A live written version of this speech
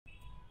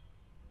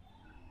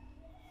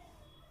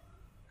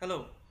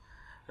Hello.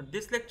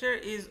 This lecture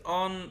is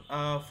on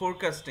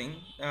forecasting.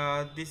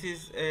 This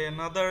is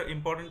another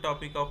important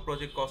topic of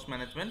project cost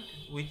management,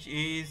 which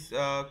is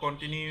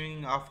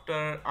continuing after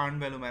earned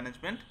value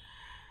management.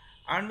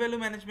 Earn value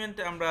management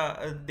আমরা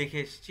দেখে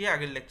এসেছি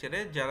আগের লেকচারে।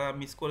 যারা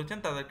miss করেছেন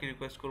তাদেরকে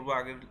request করবো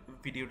আগের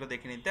ভিডিওটা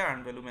দেখে নিতে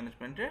আর্ন ভ্যালু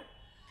ম্যানেজমেন্টের।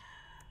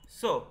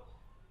 সো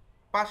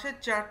পাশের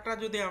চার্টটা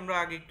যদি আমরা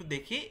আগে একটু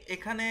দেখি,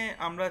 এখানে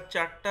আমরা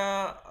চারটা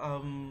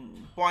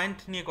পয়েন্ট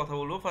নিয়ে কথা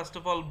বলবো। First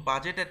of all,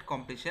 budget at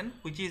completion,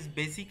 which is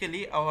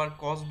basically hour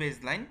cost base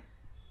line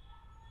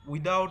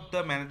without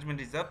the management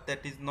reserve,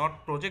 that is not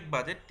project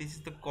budget, this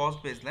is the cost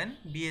baseline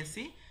BSC.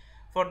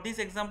 For this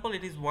example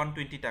it is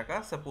 120 taka.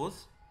 Suppose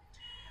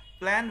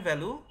plan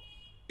value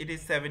it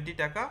is 70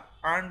 taka,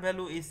 earned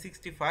value is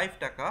 65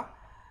 taka,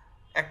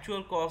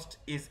 actual cost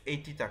is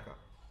 80 taka.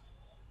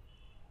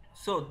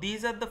 So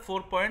these are the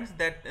 4 points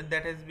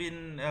that has been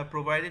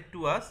provided to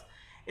us.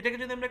 এটাকে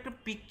যদি আমরা একটা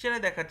পিকচারে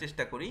দেখার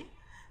চেষ্টা করি,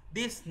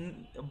 this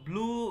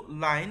blue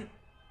line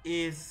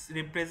is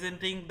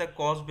representing the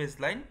cost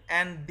baseline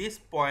and this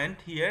point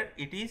here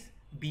it is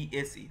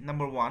BAC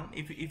number 1.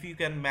 If you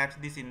can match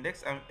this index,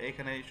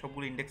 এখানে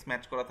সবগুলো index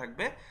match করা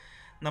থাকবে।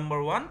 Number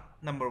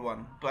 1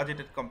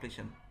 budgeted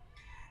completion.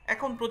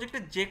 এখন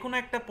প্রজেক্টের যে কোনো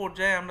একটা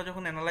পর্যায়ে আমরা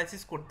যখন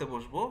অ্যানালাইসিস করতে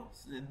বসবো,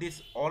 this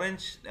orange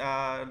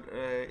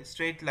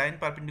straight line,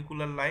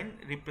 perpendicular line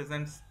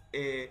represents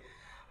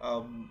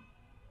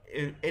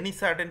any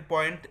certain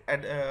point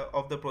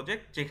of the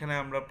project, যেখানে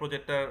আমরা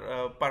প্রজেক্টটার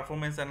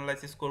পারফরমেন্স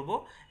অ্যানালাইসিস করব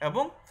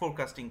এবং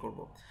ফোরকাস্টিং করব।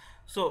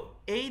 সো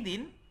এই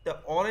দিন the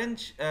orange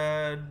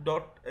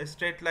dot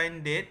straight line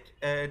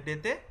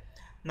ডেতে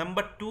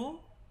number 2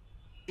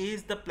 is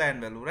the plan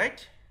value, right?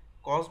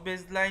 Cost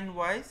base line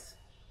wise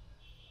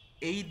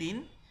এই দিন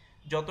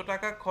যত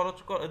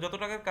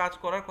টাকার কাজ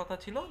করার কথা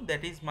ছিল,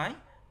 that is my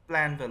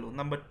plan value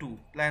number 2,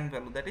 plan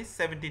value that is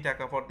 70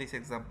 টাকা ফর দিস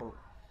এক্সাম্পল।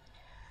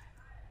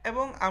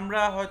 এবং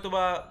আমরা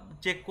হয়তোবা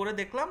চেক করে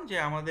দেখলাম যে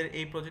আমাদের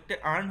এই প্রজেক্টে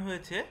আর্ন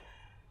হয়েছে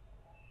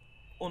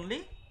অনলি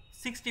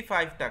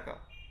 65 টাকা,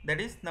 that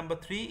is number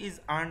 3 is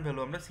earn value.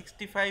 আমরা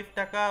 65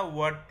 টাকা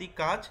ওয়ার্থি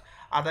কাজ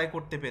আদায়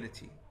করতে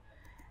পেরেছি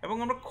এবং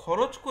আমরা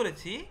খরচ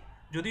করেছি,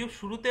 যদিও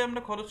শুরুতে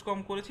আমরা খরচ কম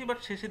করেছি, বাট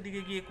শেষের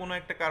দিকে গিয়ে কোনো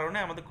একটা কারণে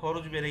আমাদের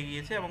খরচ বেড়ে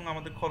গিয়েছে এবং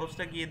আমাদের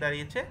খরচটা গিয়ে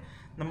দাঁড়িয়েছে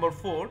নাম্বার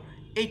 4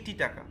 80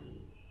 টাকা।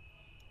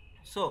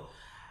 সো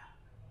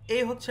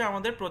এই হচ্ছে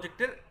আমাদের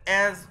প্রজেক্টের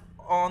as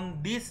on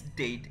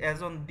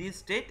this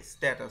date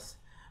status.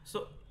 So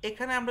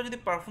এখানে আমরা যদি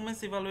পারফরমেন্স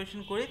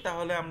ইভ্যালুয়েশন করি,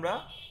 তাহলে আমরা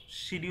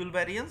schedule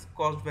variance,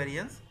 cost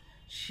variance,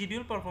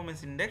 schedule performance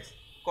index,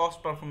 cost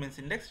performance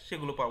index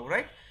সেগুলো পাবো,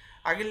 রাইট?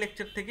 আগের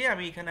লেকচার থেকে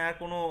আমি এখানে আর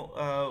কোনো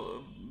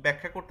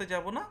ব্যাখ্যা করতে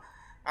যাব না,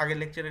 আগের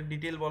লেকচারের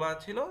ডিটেল বলা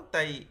ছিল,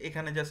 তাই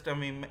এখানে জাস্ট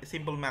আমি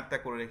সিম্পল ম্যাথটা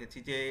করে রেখেছি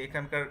যে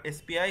এখানকার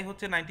এসপিআই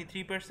হচ্ছে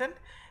 93%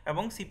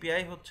 এবং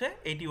সিপিআই হচ্ছে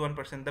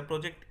 81%। The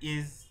project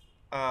is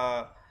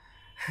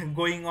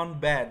going on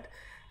bad.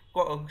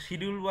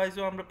 Schedule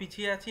ওয়াইজও আমরা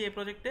পিছিয়ে আছি এই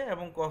প্রজেক্টে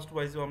এবং কস্ট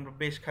ওয়াইজও আমরা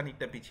বেশ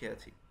খানিকটা পিছিয়ে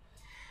আছি।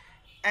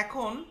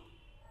 এখন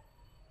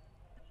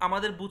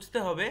আমাদের বুঝতে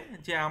হবে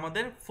যে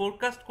আমাদের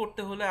ফোরকাস্ট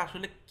করতে হলে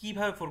আসলে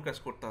কিভাবে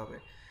ফোরকাস্ট করতে হবে।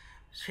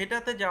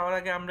 সেটাতে যাওয়ার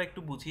আগে আমরা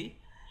একটু বুঝি,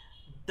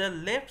 the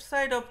left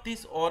side of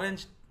this orange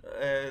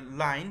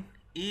line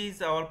is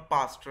our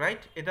past,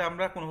 right? এটা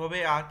আমরা কোনোভাবে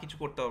আর কিছু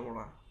করতে পারবো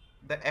না।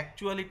 The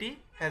actuality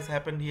has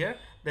happened here,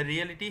 the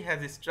reality has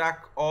struck,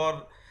 or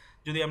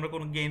যদি আমরা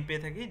কোনো গেইন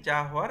পেয়ে থাকি, যা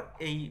হওয়ার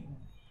এই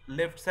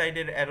লেফট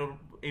সাইডের অ্যারোর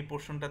এই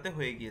পোর্শনটাতে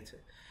হয়ে গিয়েছে।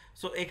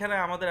 সো এখানে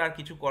আমাদের আর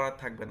কিছু করার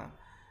থাকবে না।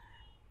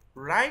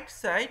 Right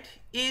side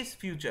is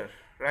future,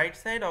 right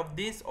side of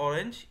this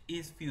orange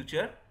is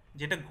future,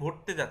 যেটা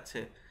ঘটতে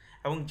যাচ্ছে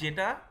এবং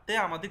যেটাতে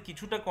আমাদের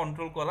কিছুটা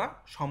কন্ট্রোল করা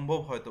সম্ভব,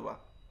 হয়তোবা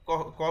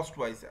কস্ট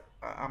ওয়াইজ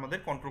আমাদের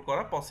কন্ট্রোল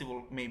করা possible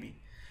maybe.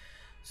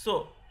 So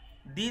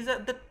these are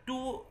the two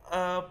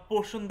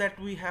portion that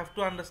we have to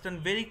understand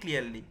very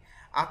clearly.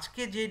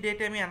 আজকে যে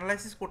ডেটে আমি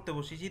অ্যানালাইসিস করতে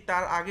বসেছি,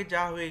 তার আগে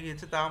যা হয়ে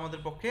গিয়েছে তা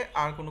আমাদের পক্ষে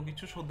আর কোনো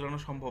কিছু শুধরানো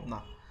সম্ভব না।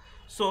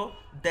 So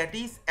that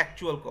is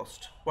actual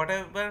cost, what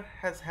ever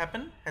has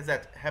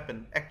happen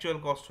actual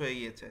cost হয়ে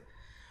গিয়েছে।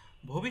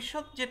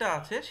 ভবিষ্যৎ যেটা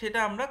আছে সেটা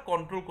আমরা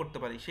কন্ট্রোল করতে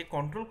পারি। সেই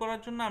কন্ট্রোল করার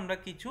জন্য আমরা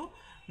কিছু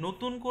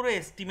নতুন করে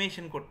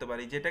এস্টিমেশন করতে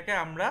পারি, যেটাকে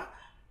আমরা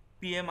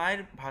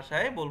পিএমআইয়ের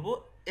ভাষায় বলবো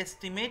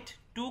estimate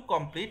to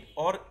complete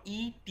or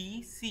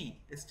etc,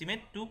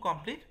 estimate to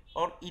complete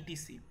or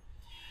etc.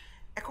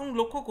 এখন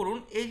লক্ষ্য করুন,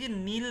 এই যে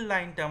নীল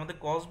লাইনটা আমাদের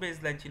কস্ট বেস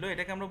লাইন ছিল,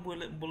 এটাকে আমরা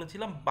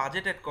বলেছিলাম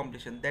budget at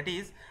completion. That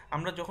is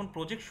আমরা যখন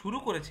প্রজেক্ট শুরু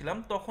করেছিলাম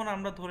তখন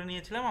আমরা ধরে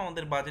নিয়েছিলাম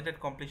আমাদের বাজেট অ্যাট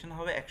কমপ্লিশন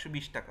হবে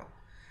 120 টাকা।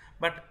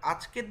 বাট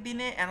আজকের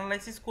দিনে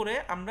অ্যানালাইসিস করে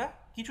আমরা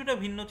কিছুটা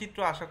ভিন্ন চিত্র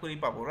আশা করি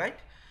পাবো, রাইট?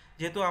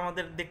 যেহেতু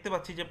আমাদের দেখতে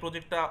পাচ্ছি যে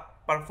প্রজেক্টটা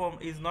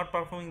is not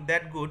performing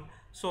that good,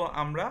 so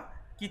আমরা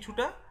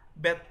কিছুটা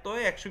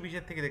ব্যত্যয়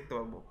 120-এর থেকে দেখতে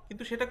পাবো।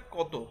 কিন্তু সেটা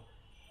কত,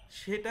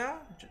 সেটা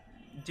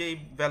যেই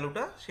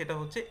ভ্যালুটা সেটা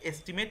হচ্ছে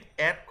estimate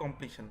at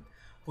completion,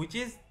 which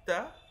is the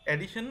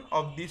addition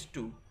of this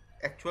two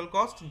actual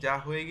cost যা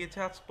হয়ে গেছে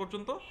আজ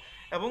পর্যন্ত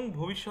এবং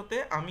ভবিষ্যতে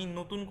আমি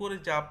নতুন করে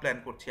যা প্ল্যান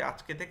করছি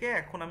আজকে থেকে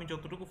এখন আমি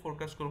যতটুকু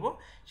ফোরকাস্ট করব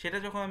সেটা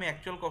যখন আমি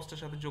অ্যাকচুয়াল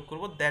কস্টের সাথে যোগ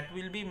করব, that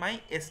will be my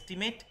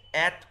estimate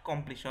at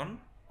completion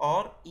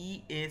or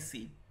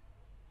EAC.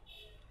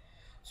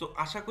 So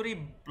আশা করি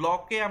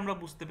ব্লকে আমরা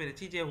বুঝতে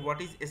পেরেছি যে what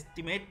is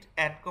estimate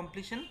at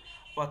completion,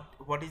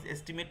 what is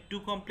estimate to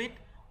complete,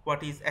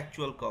 what is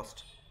actual cost.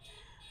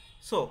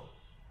 So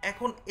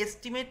এখন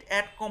এস্টিমেট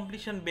অ্যাট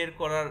কমপ্লিশন বের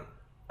করার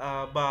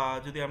বা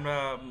যদি আমরা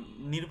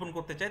নিরূপণ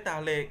করতে চাই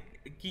তাহলে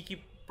কি কি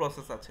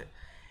প্রসেস আছে।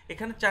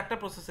 এখানে 4টা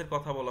প্রসেসের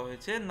কথা বলা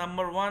হয়েছে।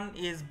 নাম্বার 1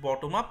 ইজ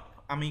বটম আপ,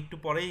 আমি একটু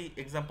পরেই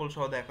এক্সাম্পল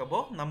সহ দেখাবো।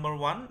 নাম্বার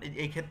 1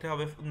 এই ক্ষেত্রে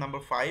হবে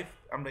নাম্বার 5,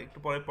 আমরা একটু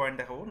পরে পয়েন্ট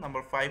দেখাবো।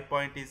 Number 5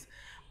 point is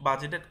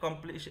budgeted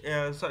completion,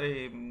 sorry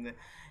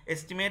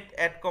estimate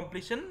at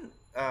completion,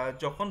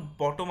 যখন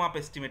বটম আপ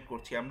এস্টিমেট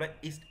করছি আমরা।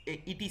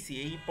 ইটিসি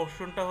এই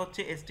পোর্শনটা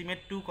হচ্ছে এস্টিমেট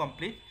টু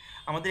কমপ্লিট।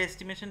 আমাদের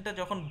এস্টিমেশনটা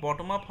যখন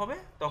বটম আপ হবে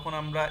তখন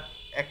আমরা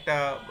একটা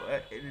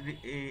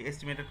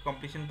এস্টিমেটেড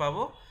কমপ্লিশন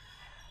পাবো।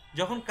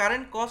 যখন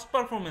কারেন্ট কস্ট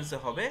পারফরমেন্সে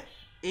হবে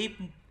এই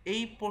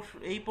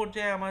এই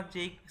পর্যায়ে আমার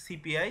যেই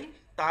সিপিআই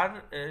তার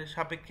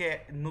সাপেক্ষে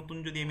নতুন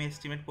যদি আমি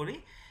এস্টিমেট করি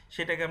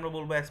সেটাকে আমরা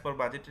বলবো অ্যাজ পার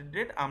বাজেটেড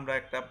রেট, আমরা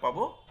একটা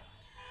পাবো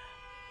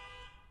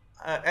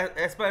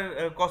as per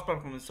cost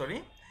performance, sorry.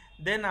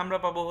 দেন আমরা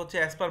পাবো হচ্ছে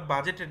অ্যাজ পার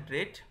বাজেটেড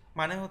রেট,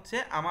 মানে হচ্ছে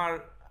আমার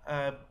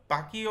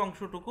বাকি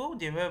অংশটুকু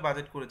যেভাবে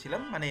বাজেট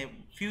করেছিলাম, মানে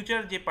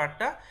ফিউচার যে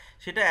পার্টটা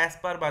সেটা অ্যাজ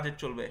পার বাজেট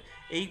চলবে।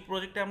 এই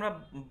প্রজেক্টে আমরা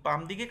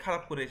বাম দিকে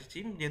খারাপ করে এসেছি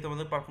যেহেতু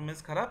আমাদের পারফরমেন্স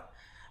খারাপ,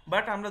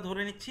 বাট আমরা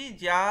ধরে নিচ্ছি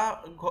যা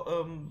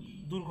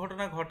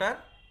দুর্ঘটনা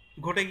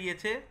ঘটে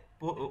গিয়েছে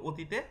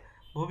অতীতে,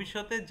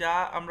 ভবিষ্যতে যা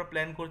আমরা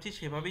প্ল্যান করছি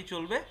সেভাবেই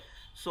চলবে।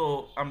 সো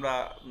আমরা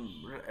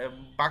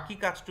বাকি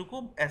কাজটুকু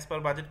অ্যাজ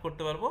পার বাজেট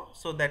করতে পারবো।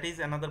 So that is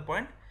another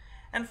point.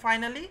 And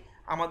finally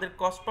আমাদের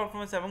কস্ট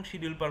পারফরমেন্স এবং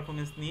শিডিউল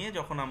পারফরমেন্স নিয়ে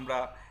যখন আমরা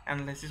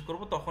অ্যানালাইসিস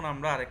করব তখন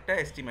আমরা আরেকটা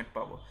এস্টিমেট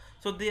পাবো।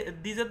 So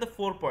these are the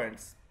 4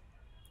 points.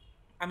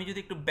 আমি যদি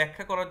একটু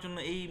ব্যাখ্যা করার জন্য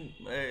এই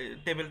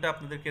টেবিলটা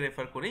আপনাদেরকে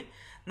রেফার করি।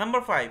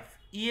 Number 5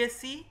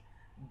 EAC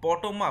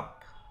bottom up.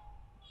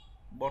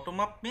 Bottom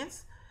up means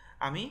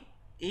আমি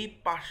এই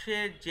পাশে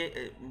যে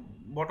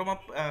বটম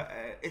আপ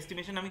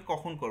এস্টিমেশন আমি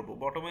কখন করব?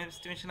 বটম আপ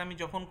এস্টিমেশন আমি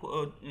যখন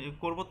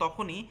করব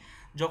তখনই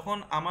যখন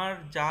আমার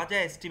যা যা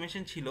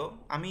এস্টিমেশন ছিল,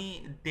 আমি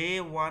ডে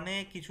 1-এ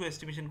কিছু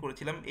এস্টিমেশন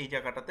করেছিলাম এই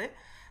জায়গাটাতে।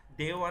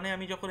 ডে 1-এ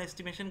আমি যখন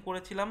এস্টিমেশন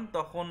করেছিলাম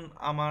তখন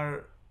আমার,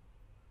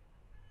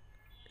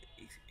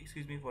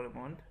 excuse me for a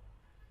moment,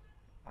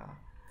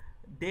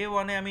 day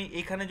 1-এ আমি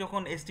এখানে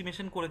যখন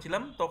এস্টিমেশন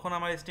করেছিলাম তখন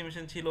আমার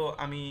এস্টিমেশন ছিল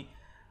আমি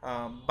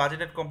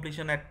বাজেটেড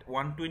কমপ্লিশন অ্যাট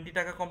 120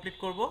 টাকা কমপ্লিট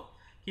করব,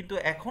 কিন্তু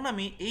এখন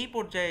আমি এই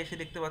পর্যায়ে এসে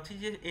দেখতে পাচ্ছি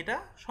যে এটা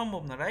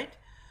সম্ভব না, রাইট?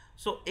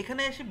 সো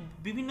এখানে এসে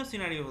বিভিন্ন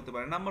সিনারিও হতে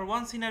পারে। নাম্বার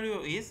 1 সিনারিও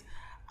ইজ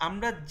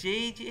আমরা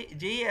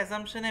যেই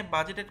অ্যাজাম্পশনে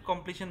বাজেটেড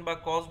কমপ্লিশন বা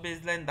কস্ট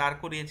বেসলাইন দাঁড়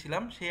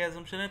করিয়েছিলাম সেই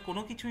অ্যাজাম্পশনের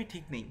কোনো কিছুই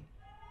ঠিক নেই,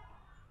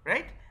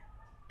 রাইট?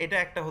 এটা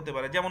একটা হতে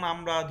পারে। যেমন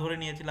আমরা ধরে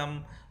নিয়েছিলাম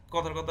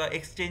কথার কথা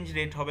এক্সচেঞ্জ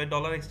রেট হবে,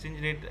 ডলার এক্সচেঞ্জ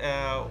রেট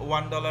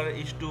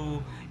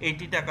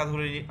 $1 টাকা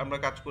ধরে আমরা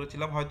কাজ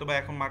করেছিলাম, হয়তো বা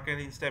এখন মার্কেট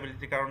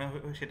ইনস্টেবিলিটির কারণে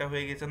সেটা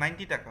হয়ে গেছে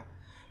 90 টাকা।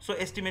 সো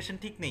এস্টিমেশন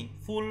ঠিক নেই,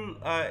 ফুল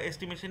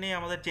এস্টিমেশনেই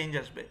আমাদের চেঞ্জ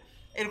আসবে।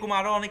 এরকম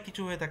আরও অনেক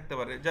কিছু হয়ে থাকতে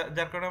পারে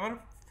যার কারণে আমার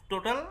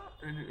টোটাল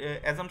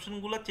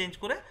অ্যাজাম্পশনগুলো চেঞ্জ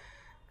করে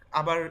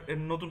আবার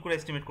নতুন করে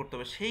এস্টিমেট করতে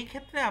হবে। সেই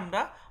ক্ষেত্রে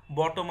আমরা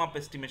বটম আপ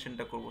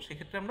এস্টিমেশনটা করব,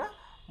 সেক্ষেত্রে আমরা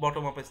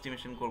বটম আপ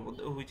এস্টিমেশন করব,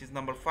 which is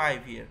number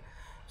 5 here.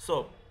 So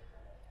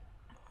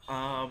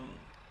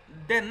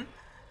then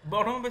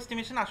bottom up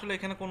estimation আসলে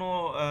এখানে কোনো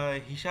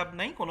হিসাব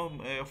নেই, কোনো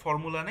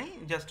ফর্মুলা নেই,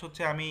 জাস্ট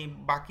হচ্ছে আমি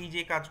বাকি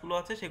যে কাজগুলো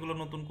আছে সেগুলো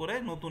নতুন করে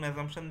নতুন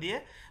অ্যাজাম্পশন দিয়ে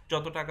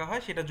যত টাকা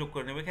হয় সেটা যোগ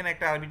করে নেব। এখানে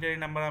একটা আরবিটারি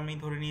নাম্বার আমি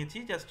ধরে নিয়েছি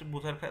জাস্ট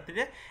বোঝার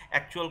খাতিরে।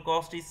 অ্যাকচুয়াল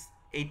কস্ট ইজ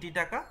 80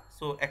 টাকা,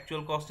 সো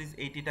অ্যাকচুয়াল কস্ট ইজ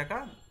 80 টাকা।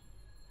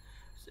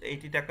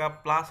 80 টাকা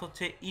প্লাস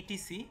হচ্ছে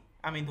ইটিসি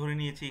আমি ধরে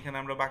নিয়েছি, এখানে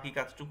আমরা বাকি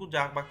কাজটুকু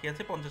যা বাকি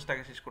আছে 50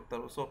 টাকা শেষ করতে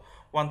পারবো। সো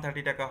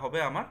 130 টাকা হবে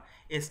আমার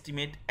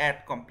estimate at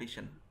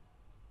completion.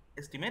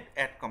 estimate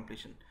at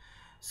completion.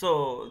 So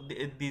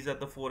these are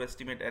the 4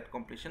 estimate at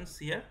completions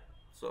here.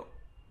 So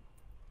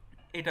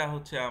এটা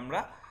হচ্ছে আমরা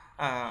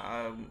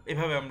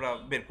এভাবে আমরা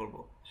বের করব।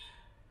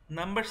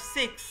 Number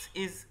 6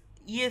 is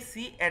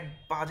EAC at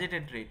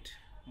budgeted rate.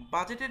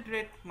 Budgeted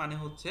rate মানে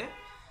হচ্ছে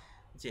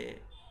যে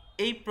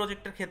এই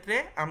প্রজেক্টের ক্ষেত্রে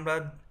আমরা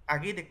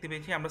আগেই দেখতে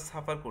পেয়েছি আমরা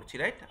সাফার করছি,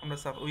 রাইট? আমরা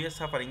উই আর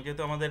সাফারিং,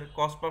 যেহেতু আমাদের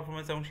কস্ট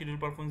পারফরমেন্স এবং শিডিউল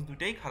পারফরমেন্স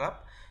দুটোই খারাপ,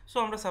 সো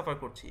আমরা সাফার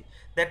করছি।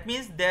 That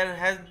means there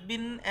has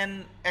been an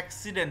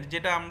accident,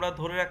 যেটা আমরা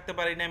ধরে রাখতে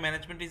পারি না,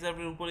 ম্যানেজমেন্ট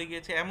রিজার্ভের উপরে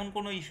গিয়েছে, এমন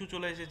কোনো ইস্যু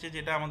চলে এসেছে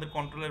যেটা আমাদের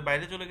কন্ট্রোলের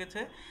বাইরে চলে গেছে,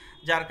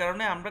 যার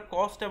কারণে আমরা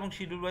কস্ট এবং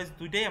শিডিউল ওয়াইজ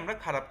দুইটাই আমরা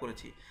খারাপ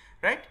করেছি,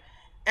 রাইট?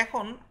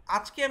 এখন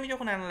আজকে আমি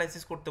যখন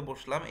অ্যানালাইসিস করতে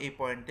বসলাম এই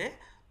পয়েন্টে,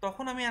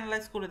 তখন আমি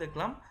অ্যানালাইজ করে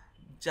দেখলাম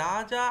যা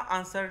যা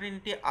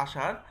আনসার্টিনিটি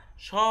আসার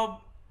সব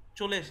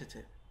চলে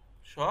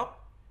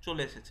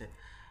এসেছে।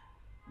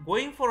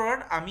 গোয়িং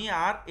ফরওয়ার্ড আমি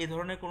আর এ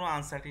ধরনের কোনো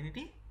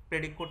আনসার্টিনিটি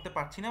প্রেডিক্ট করতে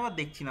পারছি না বা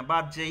দেখছি না, বা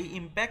যেই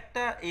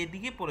ইম্প্যাক্টটা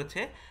এদিকে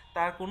পড়েছে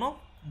তার কোনো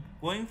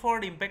গোয়িং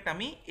ফরওয়ার্ড ইম্প্যাক্ট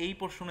আমি এই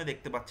পোর্শনে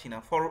দেখতে পাচ্ছি না,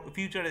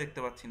 ফিউচারে দেখতে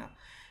পাচ্ছি না।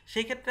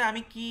 সেই ক্ষেত্রে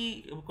আমি কি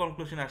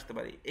কনক্লুশনে আসতে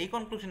পারি? এই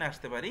কনক্লুশনে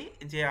আসতে পারি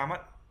যে আমার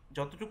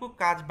যতটুকু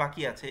কাজ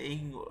বাকি আছে, এই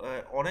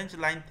অরেঞ্জ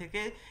লাইন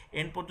থেকে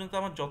এন্ড পর্যন্ত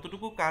আমার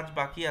যতটুকু কাজ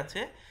বাকি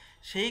আছে,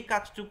 সেই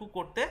কাজটুকু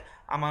করতে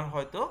আমার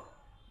হয়তো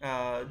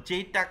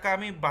যেই টাকা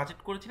আমি বাজেট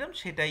করেছিলাম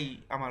সেটাই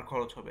আমার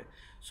খরচ হবে।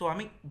 সো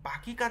আমি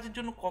বাকি কাজের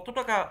জন্য কত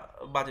টাকা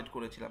বাজেট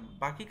করেছিলাম?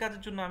 বাকি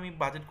কাজের জন্য আমি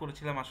বাজেট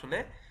করেছিলাম আসলে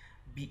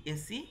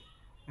বিএসি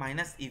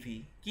মাইনাস ইভি।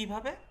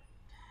 কীভাবে?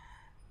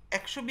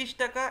 120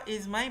 টাকা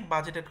is my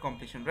budgeted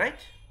completion, right?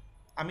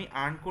 আমি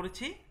আর্ন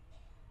করেছি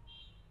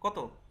কত?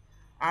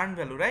 Earn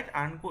value, right?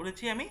 আর্ন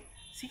করেছি আমি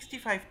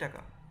 65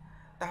 টাকা।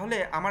 তাহলে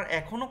আমার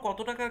এখনও কত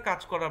টাকার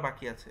কাজ করা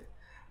বাকি আছে?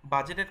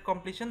 বাজেটেড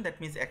কমপ্লিশন, দ্যাট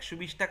মিনস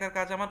 120 টাকার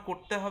কাজ আমার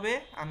করতে হবে।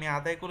 আমি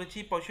আদায় করেছি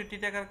 65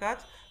 টাকার কাজ।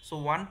 সো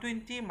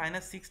 120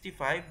 মাইনাস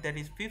 65, দ্যাট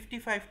ইজ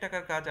 55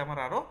 টাকার কাজ আমার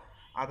আরও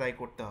আদায়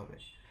করতে হবে।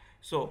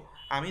 সো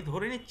আমি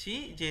ধরে নিচ্ছি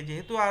যে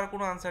যেহেতু আর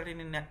কোনো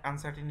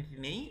আনসার্টিনিটি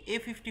নেই, এই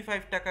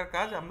 55 টাকার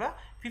কাজ আমরা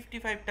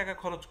 55 টাকা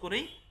খরচ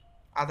করেই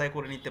আদায়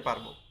করে নিতে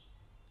পারবো,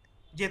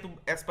 যেহেতু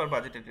as per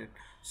budgeted rate.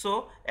 So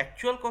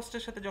actual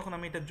কস্টের সাথে যখন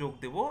আমি এটা যোগ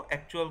দেবো,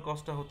 অ্যাকচুয়াল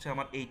কস্টটা হচ্ছে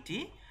আমার 80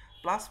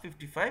 plus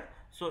 55,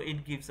 so it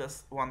gives us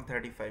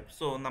 135।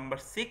 So number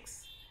 6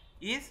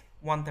 is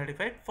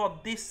 135 for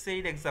this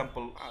said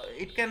example.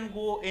 It can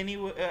go any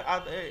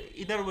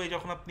either way।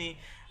 যখন আপনি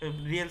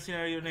রিয়েল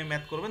সিনারিও নিয়ে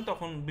ম্যাথ করবেন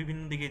তখন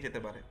বিভিন্ন দিকে যেতে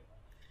পারে।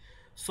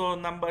 So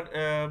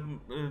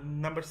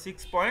number 6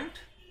 point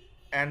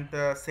and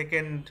the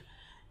second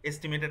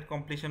estimated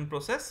completion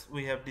process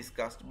we have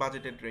discussed,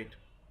 budgeted rate.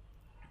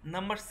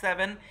 Number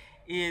 7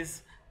 is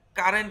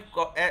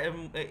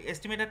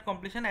estimated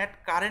completion at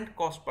current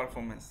cost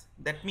performance.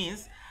 That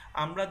means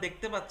আমরা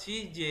দেখতে পাচ্ছি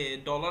যে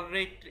ডলার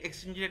রেট,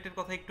 এক্সচেঞ্জ রেটের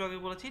কথা একটু আগে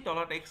বলেছি,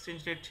 ডলার এক্সচেঞ্জ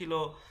রেট ছিল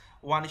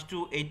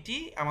 1:80,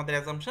 আমাদের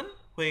অ্যাজাম্পশন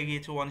হয়ে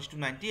গিয়েছে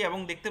 1:90, এবং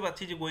দেখতে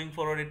পাচ্ছি যে গোয়িং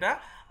ফরওয়ার্ড এটা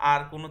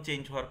আর কোনো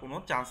চেঞ্জ হওয়ার কোনো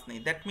চান্স নেই।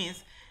 দ্যাট মিনস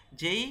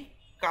যেই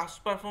কাস্ট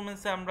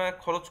পারফরমেন্সে আমরা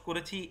খরচ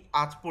করেছি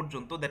আজ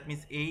পর্যন্ত, দ্যাট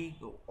মিনস এই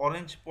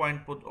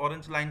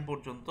অরেঞ্জ লাইন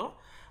পর্যন্ত,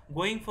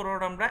 গোয়িং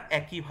ফরওয়ার্ড আমরা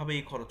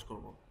একইভাবেই খরচ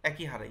করব,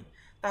 একই হারেই।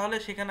 তাহলে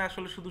সেখানে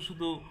আসলে শুধু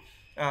শুধু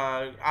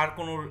আর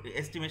কোনো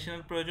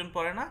এস্টিমেশনের প্রয়োজন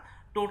পড়ে না।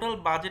 টোটাল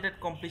বাজেটেড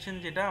কমপ্লিশন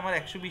যেটা আমার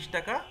 120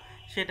 টাকা,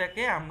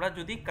 সেটাকে আমরা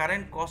যদি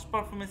কারেন্ট কস্ট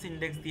পারফরমেন্স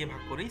ইন্ডেক্স দিয়ে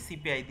ভাগ করি,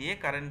 সিপিআই দিয়ে,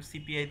 কারেন্ট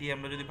সিপিআই দিয়ে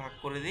আমরা যদি ভাগ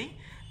করে দিই,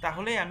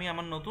 তাহলেই আমি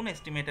আমার নতুন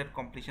এস্টিমেটেড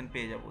কমপ্লিশন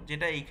পেয়ে যাব,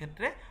 যেটা এই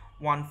ক্ষেত্রে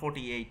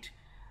 148।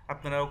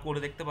 আপনারাও করে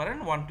দেখতে পারেন।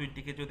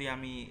 120কে যদি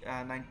আমি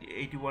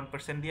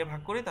 81% দিয়ে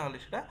ভাগ করি তাহলে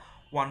সেটা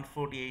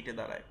 148-এ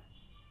দাঁড়ায়।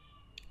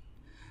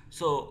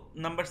 So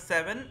number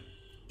 7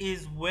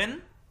 is when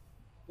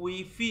we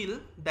feel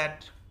that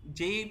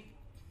যেই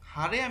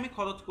হারে আমি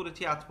খরচ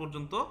করেছি আজ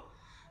পর্যন্ত,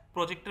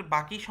 প্রজেক্টের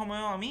বাকি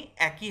সময়ও আমি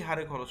একই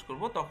হারে খরচ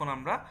করব, তখন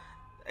আমরা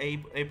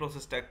এই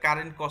প্রসেসটা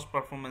কারেন্ট কস্ট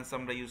পারফরমেন্স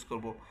আমরা ইউজ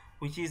করব,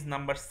 which is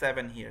number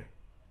 7 here,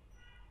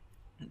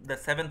 the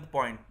 7th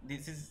point.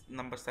 This is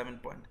number 7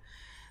 point.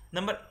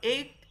 Number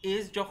 8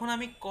 is যখন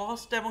আমি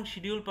কস্ট এবং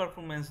শিডিউল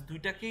পারফরমেন্স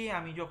দুইটাকেই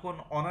আমি যখন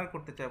অনার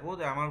করতে চাইবো,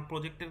 যে আমার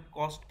প্রজেক্টের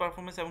কস্ট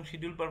পারফরমেন্স এবং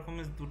শিডিউল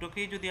পারফরমেন্স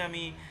দুটোকেই যদি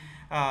আমি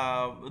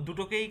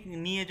দুটোকেই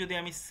নিয়ে যদি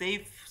আমি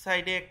সেফ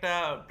সাইডে একটা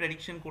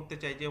প্রেডিকশন করতে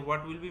চাই যে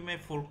what will be my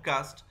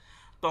forecast,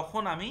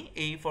 তখন আমি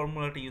এই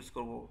ফর্মুলাটা ইউজ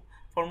করব।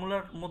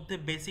 ফর্মুলার মধ্যে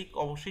বেসিক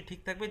অবশ্যই ঠিক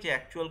থাকবে যে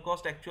অ্যাকচুয়াল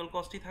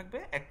কস্টই থাকবে,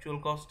 অ্যাকচুয়াল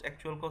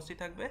কস্টই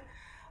থাকবে,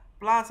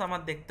 প্লাস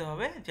আমার দেখতে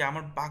হবে যে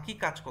আমার বাকি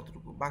কাজ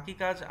কতটুকু। বাকি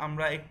কাজ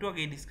আমরা একটু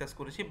আগেই ডিসকাস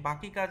করেছি,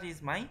 বাকি কাজ is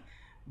my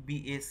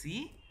BAC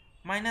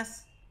minus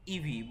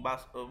EV,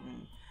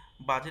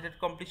 budgeted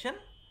completion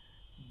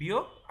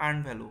বিয়োগ আর্ন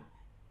ভ্যালু।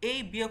 এই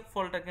বিয়োগ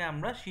ফলটাকে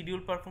আমরা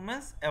শিডিউল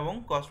পারফরমেন্স এবং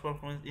কস্ট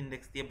পারফরমেন্স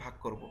ইন্ডেক্স দিয়ে ভাগ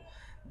করব।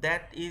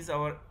 That is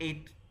our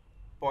 8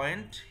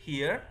 point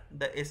here,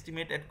 the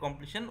estimated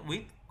completion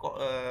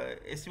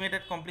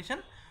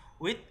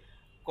with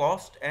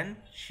cost and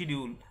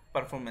schedule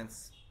performance.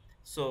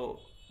 So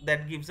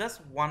that gives us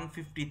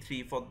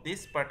 153 for this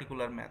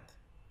particular math.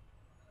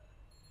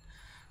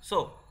 So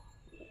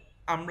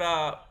আমরা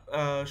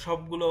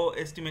সবগুলো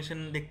এস্টিমেশন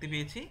দেখতে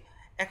পেয়েছি।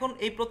 এখন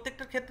এই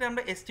প্রত্যেকটার ক্ষেত্রে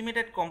আমরা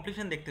এস্টিমেটেড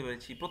কমপ্লিশন দেখতে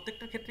পেরেছি,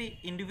 প্রত্যেকটার ক্ষেত্রে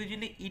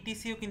ইন্ডিভিজুয়ালি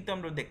ইটিসিও কিন্তু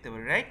আমরা দেখতে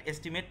পারি, রাইট?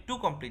 এস্টিমেট টু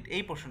কমপ্লিট,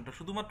 এই পোর্শনটা,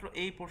 শুধুমাত্র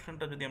এই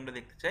পোর্শনটা যদি আমরা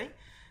দেখতে চাই,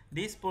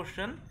 this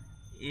portion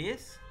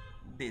is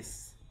this.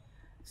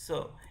 So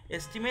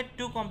estimate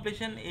to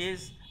completion is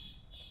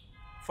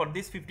for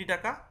this 50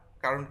 টাকা,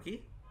 কারণ কি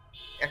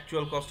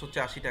অ্যাকচুয়াল কস্ট হচ্ছে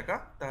 80 টাকা।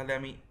 তাহলে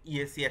আমি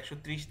ইএসি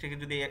 130 থেকে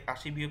যদি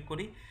 80 বিয়োগ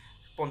করি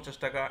 50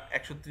 টাকা,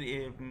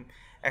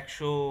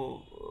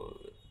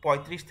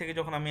 135 থেকে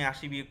যখন আমি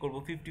 80 বিয়োগ করব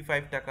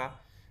 55 টাকা।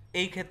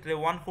 এই ক্ষেত্রে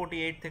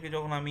 148 থেকে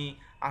যখন আমি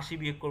 80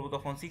 বিয়োগ করব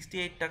তখন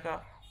 68 টাকা।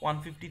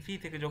 153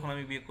 থেকে যখন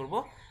আমি বিয়োগ করব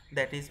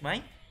দ্যাট ইজ মাই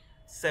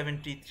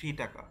 73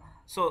 টাকা।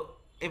 সো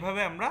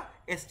এভাবে আমরা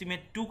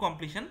এস্টিমেট টু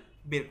কমপ্লিশন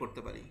বের করতে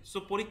পারি। সো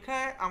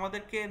পরীক্ষায়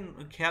আমাদেরকে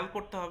খেয়াল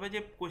করতে হবে যে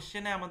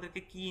কোয়েশ্চেনে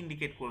আমাদেরকে কি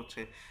ইন্ডিকেট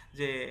করছে,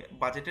 যে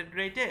বাজেটেড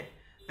রেটে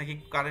নাকি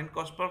কারেন্ট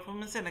কস্ট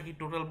পারফরমেন্সে নাকি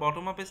টোটাল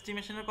বটম আপ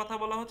এস্টিমেশনের কথা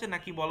বলা হচ্ছে,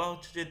 নাকি বলা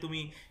হচ্ছে যে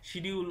তুমি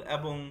শিডিউল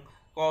এবং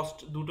কস্ট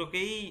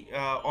দুটোকেই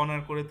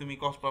অনার করে তুমি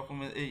কস্ট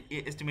পারফরমেন্স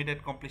এস্টিমেটেড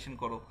কমপ্লিশন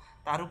করো,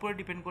 তার উপরে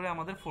ডিপেন্ড করে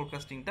আমাদের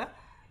ফোরকাস্টিংটা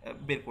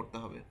বের করতে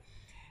হবে।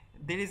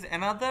 There is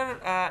another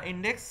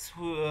index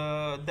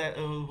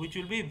which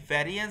will be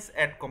variance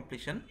at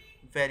completion.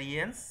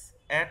 Variance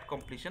at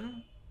completion.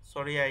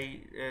 Sorry, I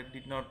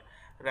did not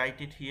write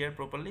it here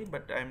properly,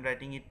 but I am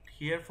writing it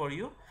here for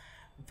you.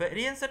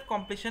 Variance at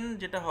completion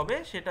যেটা হবে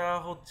সেটা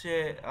হচ্ছে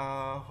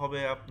হবে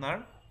আপনার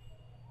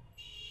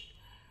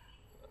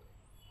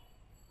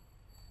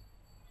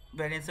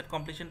variance at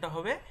completionটা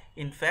হবে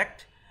in fact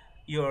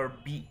your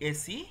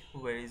BAC,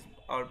 where is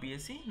our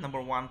BAC,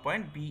 number 1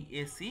 point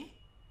BAC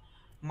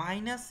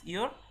minus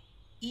your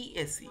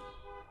EAC,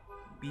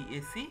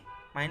 BSc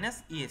minus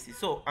ESC.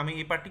 So আমি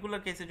এই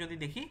particular কেসে যদি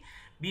দেখি,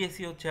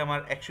 বিএসসি হচ্ছে আমার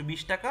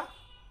 120 টাকা,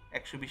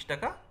 120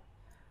 টাকা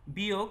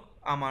বিয়োগ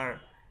আমার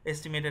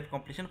estimated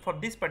completion for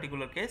this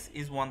particular case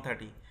is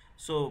 130।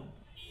 So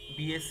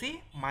BSc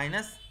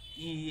minus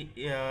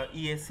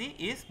ESC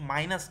is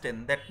 -10,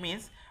 that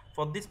means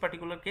for this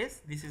particular case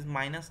this is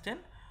 -10,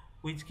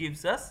 which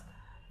gives us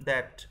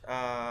that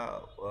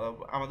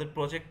আমাদের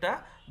প্রজেক্টটা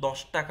 10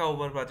 টাকা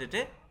ওভার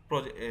বাজেটে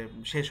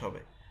শেষ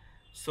হবে।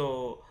 So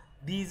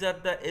these are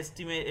the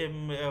estimate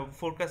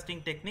forecasting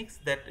techniques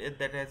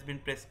that has been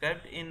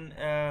prescribed in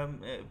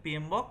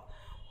PMBOK.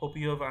 Hope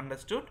you have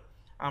understood.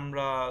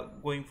 আমরা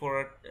going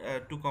forward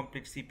to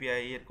complete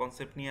CPI এর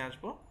concept নিয়ে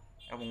আসবো,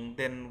 এবং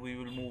then we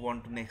will move on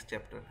to next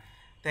chapter.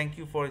 Thank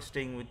you for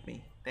staying with me.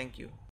 Thank you.